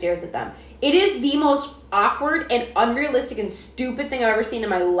stands there and stares at them. It is the most awkward and unrealistic and stupid thing I've ever seen in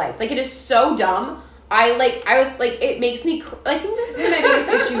my life. Like, it is so dumb. I was like, it makes me, I think this is my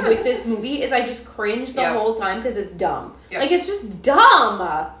biggest issue with this movie, is I just cringe the whole time because it's dumb. Yep. Like, it's just dumb.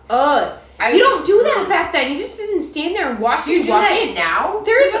 Ugh. You don't do that back then. You just didn't stand there and watch Do you them do walk that in. now?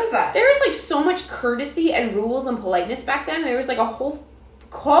 There is like so much courtesy and rules and politeness back then. There was like a whole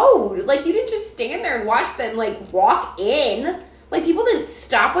code. Like, you didn't just stand there and watch them like walk in. Like, people didn't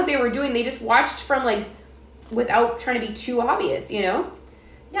stop what they were doing. They just watched from like, without trying to be too obvious, you know?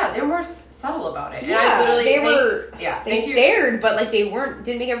 Yeah, they were more subtle about it. And Yeah, I literally, they stared, but like they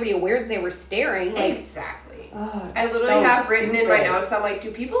didn't make everybody aware that they were staring. Like, exactly. oh, I literally so have written in my stupid. notes, I'm like,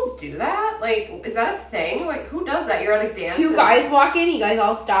 do people do that? Like, is that a thing? Like, who does that? You're at a dance. Two guys walk in, you guys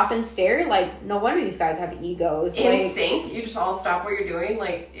all stop and stare. Like, no wonder these guys have egos. In Like, sync? You just all stop what you're doing?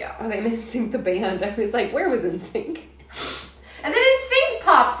 Like, yeah. oh, they meant sync the band. I was like, where was NSYNC? And then NSYNC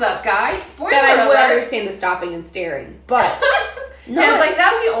pops up, guys. Spoiler That I would alert. understand the stopping and staring, but And it's like,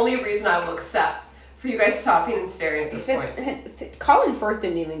 that's the only reason I will accept for you guys stopping and staring at this point. Colin Firth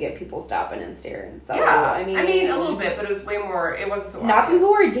didn't even get people stopping and staring. So Yeah, I mean, a little bit, but it was way more. It wasn't so. Not obvious. people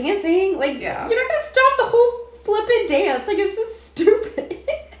who are dancing. Like, Yeah. you're not gonna stop the whole flippin' dance. Like, it's just stupid.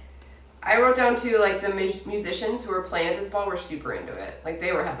 I wrote down too, like, the musicians who were playing at this ball were super into it. Like,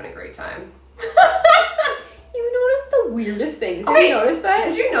 they were having a great time. You notice the weirdest things. Okay, Have you noticed that?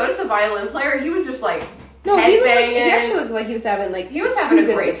 Did you notice the violin player? He was just like No, he headbanging. actually looked like he was having like He was too having a good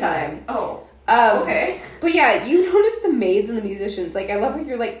of great time. Oh, okay. But yeah, you notice the maids and the musicians. Like, I love how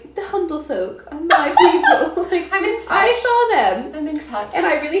you're like, the humble folk are my people. Like, I'm in touch. I saw them I'm in touch. and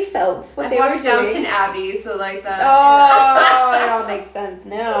I really felt what they were watched doing. Downton Abbey, so like that. Oh, it all makes sense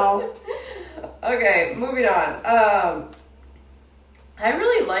now. Okay, moving on. I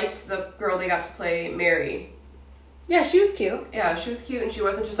really liked the girl they got to play Mary. Yeah, she was cute. Yeah, she was cute, and she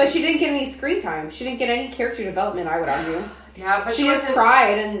wasn't just. But she didn't get any screen time. She didn't get any character development, I would argue. Yeah, but she just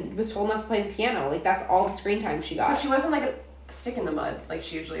cried and was told not to play the piano. Like, that's all the screen time she got. But she wasn't like a stick in the mud like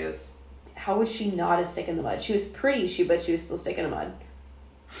she usually is. How was she not a stick in the mud? She was pretty, but she was still stick in the mud.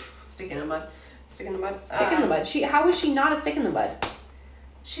 Stick in the mud. Stick in the mud. Stick in the mud. How was she not a stick in the mud?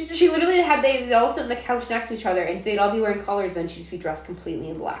 She literally they'd all sit on the couch next to each other and they'd all be wearing colors, then she'd just be dressed completely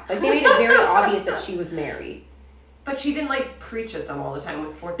in black. Like, they made it very obvious that she was Mary. But she didn't, like, preach at them all the time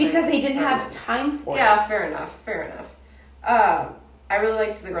with Fortnite. Because they didn't have time for it. Yeah, fair enough. I really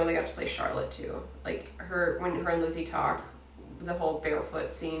liked the girl they got to play Charlotte, too. Like, when her and Lizzie talk, the whole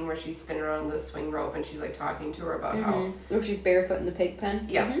barefoot scene where she's spinning around the swing rope and she's, like, talking to her about how... Where she's barefoot in the pig pen.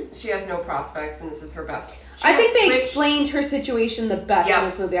 Yeah. She has no prospects and this is her best. I think they explained her situation the best in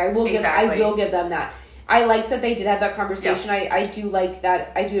this movie. I will give them that. I liked that they did have that conversation. Yep. I do like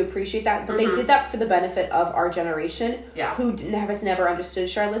that. I do appreciate that. But they did that for the benefit of our generation, who has never understood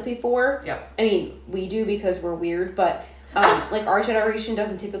Charlotte before. Yep. I mean, we do because we're weird, but like, our generation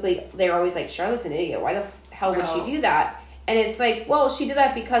doesn't typically. They're always like, Charlotte's an idiot. Why the hell would she do that? And it's like, well, she did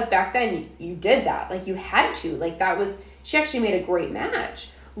that because back then you did that. Like, you had to. Like, that was. She actually made a great match.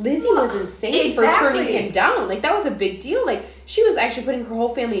 Lizzie was insane for turning him down. Like, that was a big deal. Like, she was actually putting her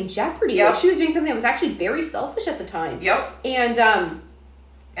whole family in jeopardy. Yep. Like, she was doing something that was actually very selfish at the time. Yep. And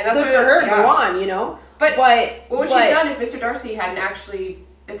that's good for her. Go on, you know. But what would she have done if Mr. Darcy hadn't actually,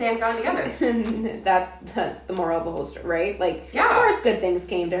 if they hadn't gone together? that's the moral of the whole story, right? Like, of course, good things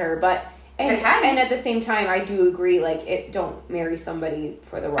came to her, but. And at the same time, I do agree, like, don't marry somebody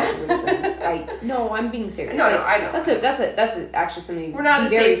for the wrong reasons. I'm being serious. No, like, I know. That's actually something we're not to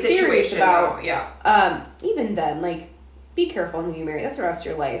be the very same serious situation, about. though. Yeah. Even then, like, be careful who you marry. That's the rest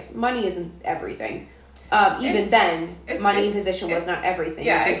of your life. Money isn't everything. Money and position was not everything.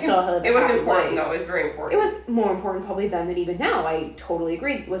 Yeah, it was important, though. It was very important. It was more important probably then than even now. I totally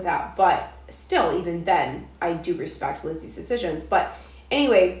agree with that. But still, even then, I do respect Lizzie's decisions. But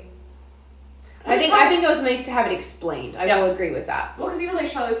anyway... I think it was nice to have it explained. I will agree with that. Well, because even like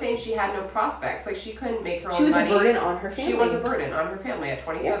Charlotte was saying, she had no prospects. Like, she couldn't make her own money. She was money. a burden on her family. She was a burden on her family at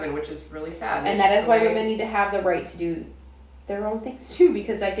 27, which is really sad. And that is why women need to have the right to do their own things too,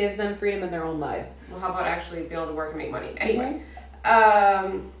 because that gives them freedom in their own lives. Well, how about actually be able to work and make money? Anyway.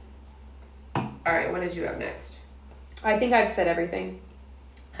 All right, what did you have next? I think I've said everything.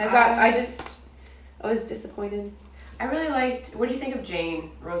 I was disappointed. I really liked... What do you think of Jane?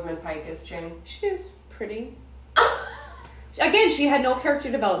 Rosamund Pike as Jane? She's pretty. Again, she had no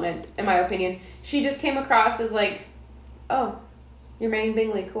character development, in my opinion. She just came across as like, oh, you're marrying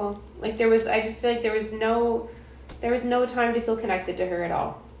Bingley, cool. Like, I just feel like there was no time to feel connected to her at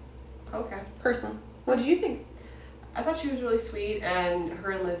all. Okay. Personally. What did you think? I thought she was really sweet, and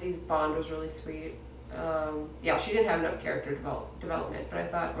her and Lizzie's bond was really sweet. She didn't have enough character development, but I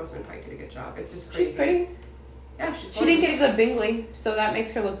thought Rosamund Pike did a good job. It's just crazy. She's pretty. Yeah, she's She didn't get a good Bingley, so that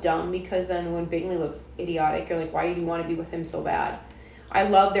makes her look dumb, because then when Bingley looks idiotic, you're like, why do you want to be with him so bad? I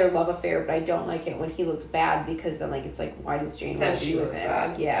love their love affair, but I don't like it when he looks bad, because then, like, it's like, why does Jane want to be with him?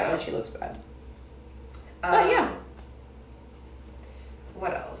 Bad. Yeah, when she looks bad. But yeah.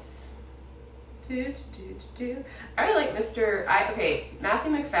 What else? I really like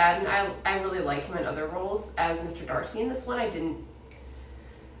Matthew McFadden. I really like him in other roles. As Mr. Darcy in this one, I didn't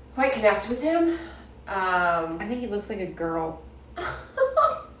quite connect with him. I think he looks like a girl.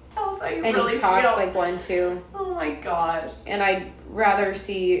 Tell us how you and really he talks feel. like one too. Oh my gosh. And I'd rather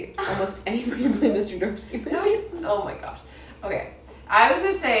see almost anybody play Mr. Darcy. Oh my gosh. Okay. I was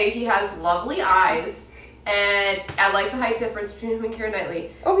gonna say he has lovely eyes, and I like the height difference between him and Keira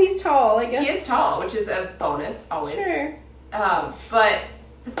Knightley. Oh, he's tall, I guess. He is tall, which is a bonus, always. Sure. But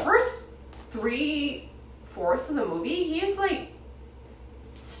the first 3/4 of the movie, he is like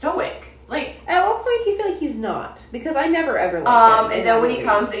stoic. Like, at what point do you feel like he's not? Because I never ever liked him. And then when he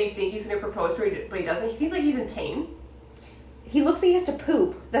comes and you think he's going to propose to her, but he doesn't, he seems like he's in pain. He looks like he has to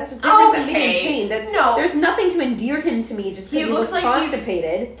poop. That's different than being in pain. No. There's nothing to endear him to me just because he looks like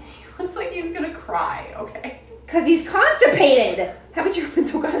constipated. He looks like he's going to cry, okay? Because he's constipated! Haven't you been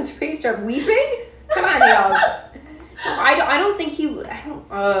so constipated start weeping? Come on, y'all. I don't think he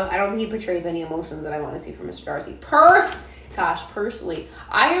portrays any emotions that I want to see from Mr. Darcy. Personally,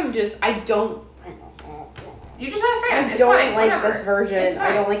 You're just not a fan. I don't like this version.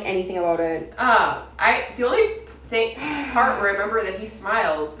 I don't like anything about it. The only part where I remember that he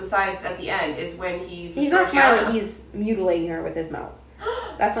smiles, besides at the end, is when he's not smiling. He's mutilating her with his mouth.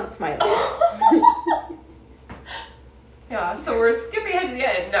 That's not smiling. Yeah, so we're skipping ahead to the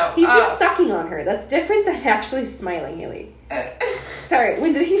end. No. He's just sucking on her. That's different than actually smiling, Haley. Sorry,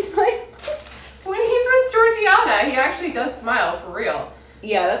 when did he smile? When he's with Georgiana, he actually does smile for real.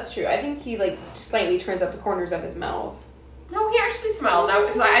 Yeah, that's true. I think he, like, slightly turns up the corners of his mouth. No, he actually smiled. Now,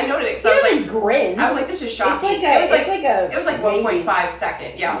 because I noted it. He doesn't grin. I was like, this is shocking. It was like 1.5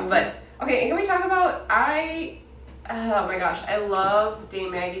 second. Yeah, but okay. Can we talk about oh my gosh, I love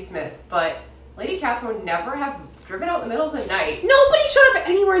Dame Maggie Smith, but Lady Catherine would never have driven out in the middle of the night. Nobody showed up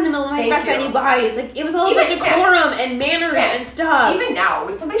anywhere in the middle of the night back then, you guys. Like, it was all about decorum and manners and stuff. Even now,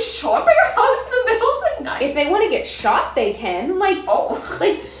 would somebody show up at your house in the middle of the night? If they want to get shot, they can. Like, don't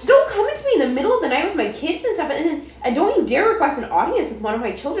come into me in the middle of the night with my kids and stuff, and don't you dare request an audience with one of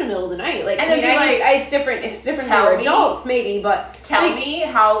my children in the middle of the night. Like, it's different. It's different for adults, maybe, but tell me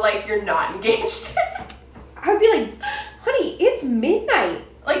how you're not engaged. I would be like, honey, it's midnight.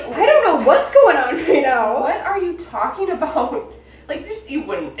 Like, I don't know what's going on right now. What are you talking about? Like, you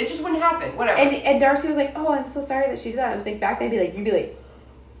wouldn't. It just wouldn't happen. Whatever. And Darcy was like, oh, I'm so sorry that she did that. I was like, back then, you'd be like,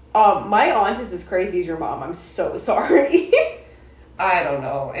 my aunt is as crazy as your mom. I'm so sorry. I don't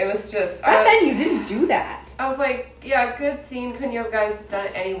know. It was just... Back then, you didn't do that. I was like, yeah, good scene. Couldn't you have guys done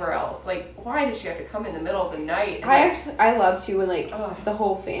it anywhere else? Like, why did she have to come in the middle of the night? I love, too, when, the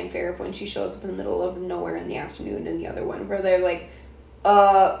whole fanfare of when she shows up in the middle of nowhere in the afternoon and the other one, where they're like,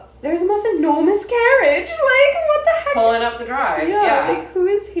 there's the most enormous carriage. Like, what the heck? Pulling up the drive. Yeah. Like, who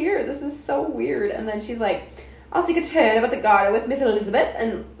is here? This is so weird. And then she's like, I'll take a turn about the garden with Miss Elizabeth.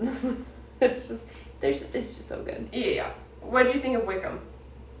 And it's just so good. Yeah. What did you think of Wickham?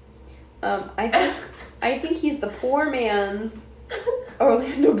 I think he's the poor man's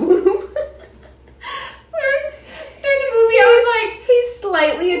Orlando Bloom. During the movie, I was like, he's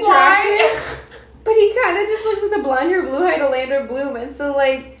slightly attractive. But he kind of just looks like the blonde hair, blue-eyed Orlando Bloom. And so,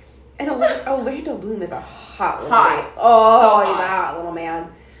 and Orlando Bloom is a hot little man. Oh, he's a hot little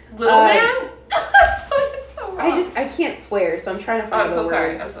man. Little man? So wrong. I can't swear, so I'm trying to find the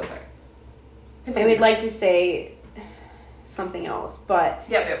words. I'm so sorry. I would like to say something else, but...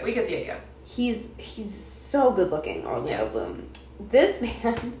 Yeah, we get the idea. He's so good-looking, Orlando Bloom. This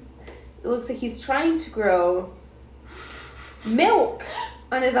man, it looks like he's trying to grow milk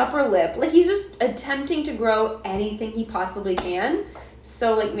on his upper lip. Like, he's just attempting to grow anything he possibly can.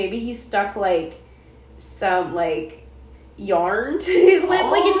 So, maybe he stuck, some, yarn to his lip.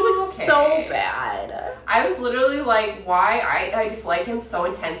 It just looks so bad. I was literally like, why? I just like him so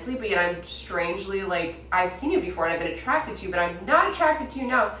intensely, but yet I'm strangely, I've seen you before and I've been attracted to you, but I'm not attracted to you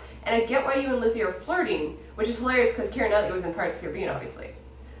now. And I get why you and Lizzie are flirting, which is hilarious because Keira Knightley was in Pirates of the Caribbean, obviously.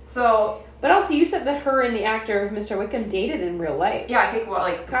 So... But also, you said that her and the actor Mr. Wickham dated in real life. Yeah, I think,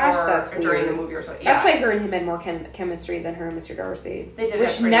 that's during the movie or something. Yeah. That's why her and him had more chemistry than her and Mr. Darcy. They did.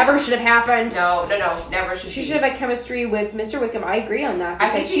 Which never should have happened. No, never should. She should have had chemistry with Mr. Wickham. I agree on that.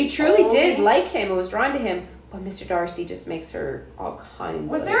 Because she truly did like him and was drawn to him. But Mr. Darcy just makes her all kinds of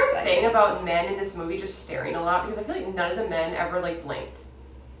Was there a thing about men in this movie just staring a lot? Because I feel like none of the men ever, blinked.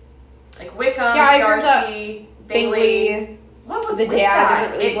 Wickham, Darcy, Bingley. What was the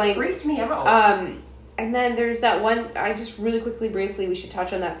dad doesn't really blink. It freaked me out. And then there's that one, I just really quickly, briefly, we should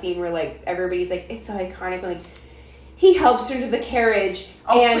touch on that scene where, everybody's it's so iconic when, he helps her into the carriage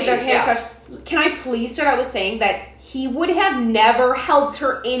and their hands touch. Can I please start out with saying that he would have never helped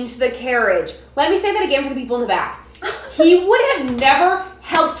her into the carriage? Let me say that again for the people in the back. He would have never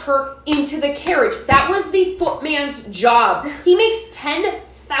helped her into the carriage. That was the footman's job. He makes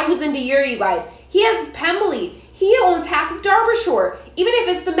 $10,000 a year, you guys. He has Pemberley. He owns half of Derbyshire. Even if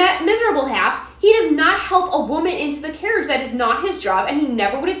it's the miserable half, he does not help a woman into the carriage. That is not his job, and he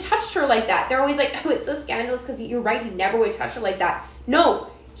never would have touched her like that. They're always like, oh, it's so scandalous because you're right, he never would have touched her like that. No,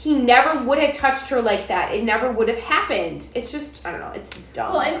 he never would have touched her like that. It never would have happened. It's just, I don't know, it's just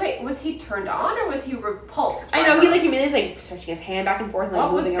dumb. Well, and wait, was he turned on or was he repulsed? I know, he immediately stretching his hand back and forth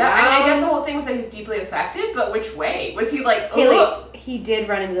and moving around. I get the whole thing was that he was deeply affected, but which way? Was he he did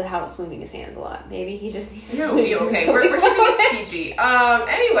run into the house moving his hands a lot. Maybe he just needed to okay, we're keeping this PG.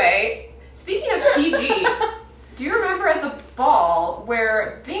 Anyway, speaking of PG, do you remember at the ball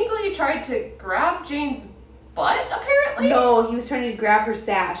where Bingley tried to grab Jane's butt, apparently? No, he was trying to grab her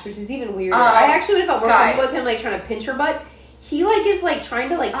stash, which is even weirder. I actually would have felt more comfortable with him, trying to pinch her butt. He, is, trying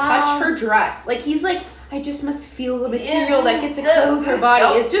to, touch her dress. He's I just must feel the material that gets to clothe her body.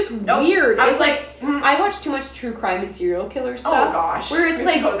 Nope. It's just weird. It's I watch too much true crime and serial killer stuff. Oh, gosh. Where it's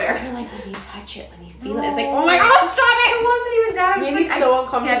they're let me touch it, let me feel it. It's oh my God, stop it! It wasn't even that. Maybe so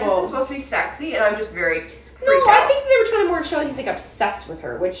uncomfortable. Yeah, this is supposed to be sexy, and I'm just very freaked out. I think they were trying to more show he's, obsessed with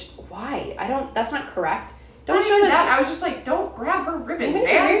her, which, why? That's not correct. Don't show that. I was just don't grab her ribbon, man. If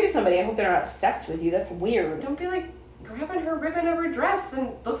you're married to somebody, I hope they're not obsessed with you. That's weird. Don't be grabbing her ribbon of her dress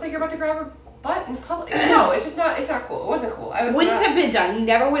and looks like you're about to grab her butt in public. No, it's not cool. It wasn't cool. Wouldn't have been done. He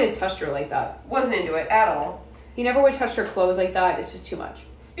never would have touched her like that. Wasn't into it at all. He never would have touched her clothes like that. It's just too much.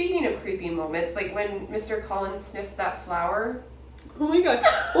 Speaking of creepy moments, like when Mr. Collins sniffed that flower. Oh my god.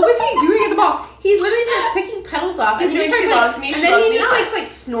 What was he doing at the ball? He's literally starts picking petals off. And He then starts, she like, loves me, and she then loves he me just not. like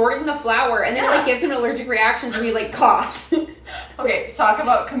snorting the flower, and then it Yeah. like gives him an allergic reaction, so he like coughs. Okay, talk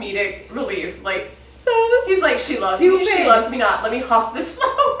about comedic relief. Like, So he's like, she loves me, she stupid. loves me not. Let me huff this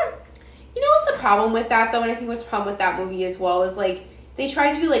flower. You know what's the problem with that though, and I think what's the problem with that movie as well is like they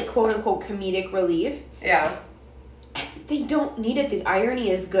try to do like quote unquote comedic relief. Yeah. They don't need it. The irony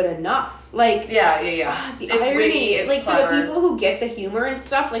is good enough. Like Yeah. the It's irony, witty, it's like clever. for the people who get the humor and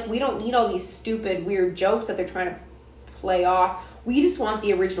stuff, like we don't need all these stupid weird jokes that they're trying to play off. We just want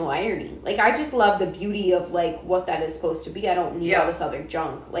the original irony. Like I just love the beauty of like what that is supposed to be. I don't need all this other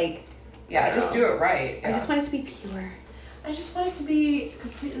junk. Like Yeah, just do it right. I just want it to be pure. I just want it to be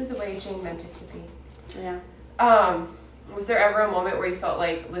completely the way Jane meant it to be. Yeah. Was there ever a moment where you felt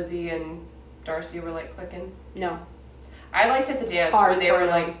like Lizzie and Darcy were like clicking? No. I liked at the dance Hard when they were for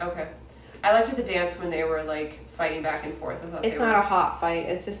like, okay. I liked at the dance when they were like fighting back and forth. I thought It's they not were, a hot fight.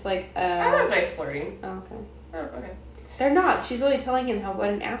 It's just like I thought it was nice flirting. Oh, okay. Oh, okay. They're not. She's literally telling him what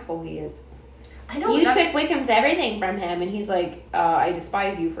an asshole he is. I know. You took Wickham's everything from him, and he's like, I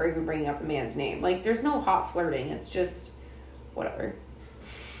despise you for even bringing up the man's name. Like, there's no hot flirting. It's just whatever.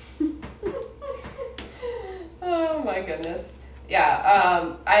 Oh my goodness.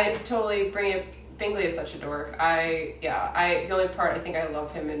 Yeah. I totally bring it. Bingley is such a dork. The only part I think I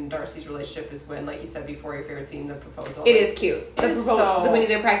love him and Darcy's relationship is when, like you said before, your favorite scene, the proposal. It is cute. The It's proposal. so- When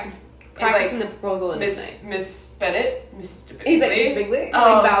they're practicing the proposal, and it's Miss nice. Miss Bennett, Mr. Bingley. He's like, Miss Bingley?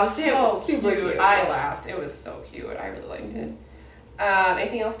 Oh, Like, bows to him. so Super cute. cute. I laughed. It was so cute. I really liked it.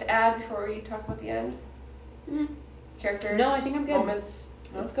 Anything else to add before we talk about the end? Mm. Characters? No, I think I'm good. Moments?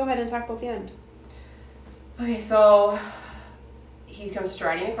 No? Let's go ahead and talk about the end. Okay, so he comes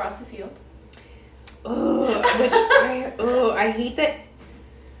striding across the field. I hate that.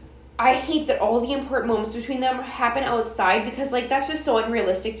 I hate that all the important moments between them happen outside because, like, that's just so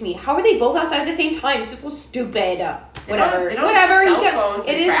unrealistic to me. How are they both outside at the same time? It's just so stupid. Whatever. They don't have cell Whatever. phones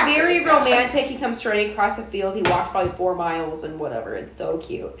It and is tractors, very so- romantic. He comes striding across the field. He walked probably 4 miles and whatever. It's so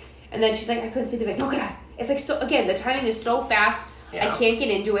cute. And then she's like, I couldn't sleep. He's like, no, God. It's like, so, again, the timing is so fast. Yeah. I can't get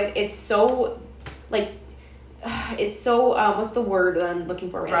into it. It's so, like, it's so, what's the word I'm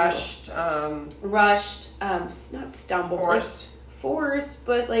looking for right Rushed. now? Rushed. Not stumbled. Forced. Forced,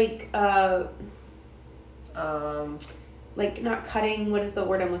 but like not cutting. What is the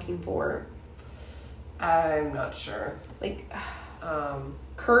word I'm looking for? I'm not sure. Like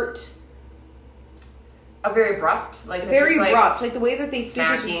Curt. Very abrupt. Like very just, abrupt. Like the way that they speak is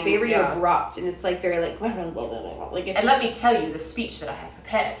just smacking, very yeah. abrupt, and it's like very like blah, blah, blah, blah, blah. Like it's And just, let me tell you the speech that I have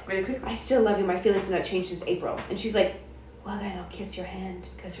prepared really quickly. I still love you. My feelings have not changed since April. And she's like, well then I'll kiss your hand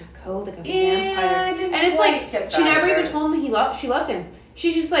because you're cold like a vampire. I didn't And it's quite like get she that never either. even told him she loved him.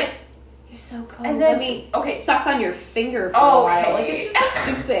 She's just like, you're so cold. And then- Let me okay. suck on your finger for a while. Like Okay. it's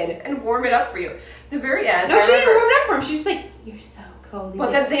just stupid. And warm it up for you. The very end. No, I she didn't remember- warm it up for him. She's just like, you're so cold. He's Well,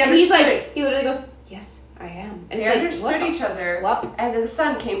 like, then they and he's like, understood. he literally goes, yes, I am. And They it's understood like, what each the other. flop? And then the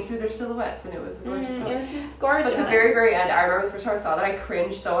sun came through their silhouettes, and it was a gorgeous And moment. it's just gorgeous. But the very, very end, I remember the first time I saw that, I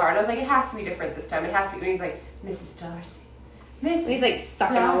cringed so hard. I was like, it has to be different this time. It has to be. When he's like, Mrs. Darcy. Mrs. And he's like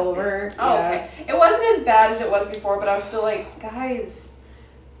sucking Darcy. all over her. Oh, Yeah. okay. It wasn't as bad as it was before, but I was still like, guys,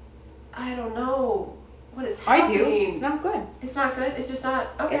 I don't know. What is I happening? do. It's not good. It's not good? It's just not?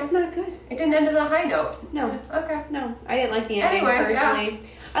 Okay. It's not good. It didn't end on a high note. No. Okay. No. I didn't like the ending Anyway, personally.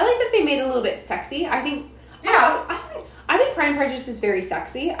 I like that they made it a little bit sexy. I think Yeah. I think Pride and Prejudice is very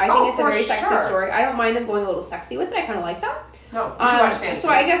sexy. I Oh, think it's a for very sexy sure. story. I don't mind them going a little sexy with it. I kind of like that. No, you should watch Sanders. So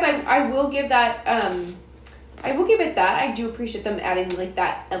I guess I will give that. I will give it that. I do appreciate them adding like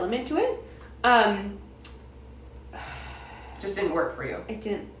that element to it. Just didn't work for you. It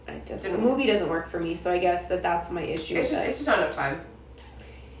didn't. The Didn't movie doesn't work for me, so I guess that's my issue It's with just, it. it's just not enough time.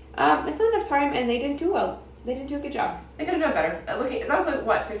 It's not enough time, and they didn't do well. They didn't do a good job. They could have done better. Looking, that was like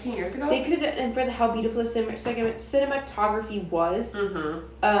what, 15 years ago. They could have, and for how beautiful the cinematography was,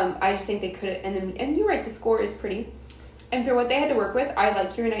 Mm-hmm. I just think they could have. And you're right, the score is pretty. And for what they had to work with, I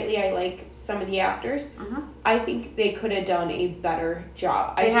like Keira Knightley. I like some of the actors. Mm-hmm. I think they could have done a better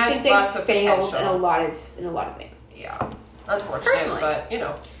job. I They just had think they lots of failed in potential. a lot of things. Yeah, unfortunate, Personally. but you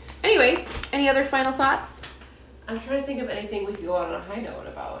know. Anyways, any other final thoughts? I'm trying to think of anything we could go out on a high note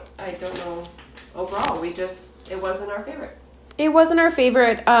about. I don't know. Overall, it wasn't our favorite. It wasn't our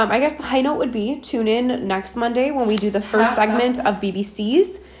favorite. I guess the high note would be tune in next Monday when we do the first segment of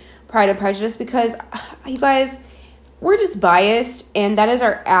BBC's Pride and Prejudice, because you guys, we're just biased, and that is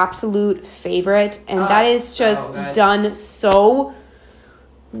our absolute favorite, and that is just done so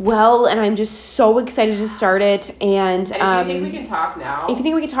well, and I'm just so excited to start it. And if you think we can talk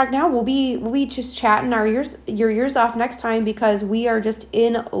now, we'll be just chatting your ears off next time, because we are just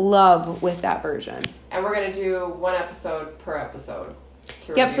in love with that version. And we're gonna do 1 episode per episode.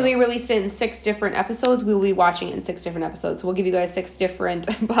 Yep, so they released it in 6 different episodes. We will be watching it in 6 different episodes. So we'll give you guys 6 different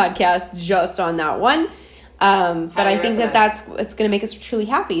podcasts just on that one. But I think it's going to make us truly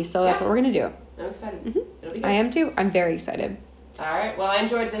happy. So that's what we're going to do. I'm excited. Mm-hmm. It'll be good. I am too. I'm very excited. All right. Well, I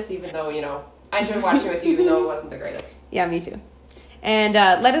enjoyed this, even though, I enjoyed watching it with you, even though it wasn't the greatest. Yeah, me too. And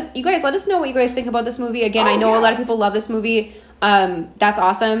let us know what you guys think about this movie. Again, I know a lot of people love this movie. That's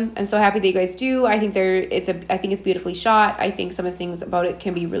awesome. I'm so happy that you guys do. I think it's beautifully shot. I think some of the things about it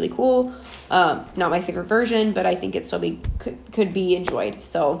can be really cool. Not my favorite version, but I think it still could be enjoyed.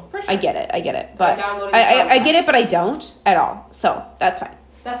 So sure. I get it. But I get it, but I don't at all. So that's fine.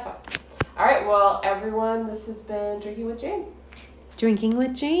 That's fine. All right. Well, everyone, this has been Drinking with Jane. Drinking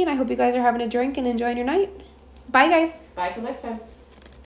with Jane. I hope you guys are having a drink and enjoying your night. Bye, guys. Bye till next time.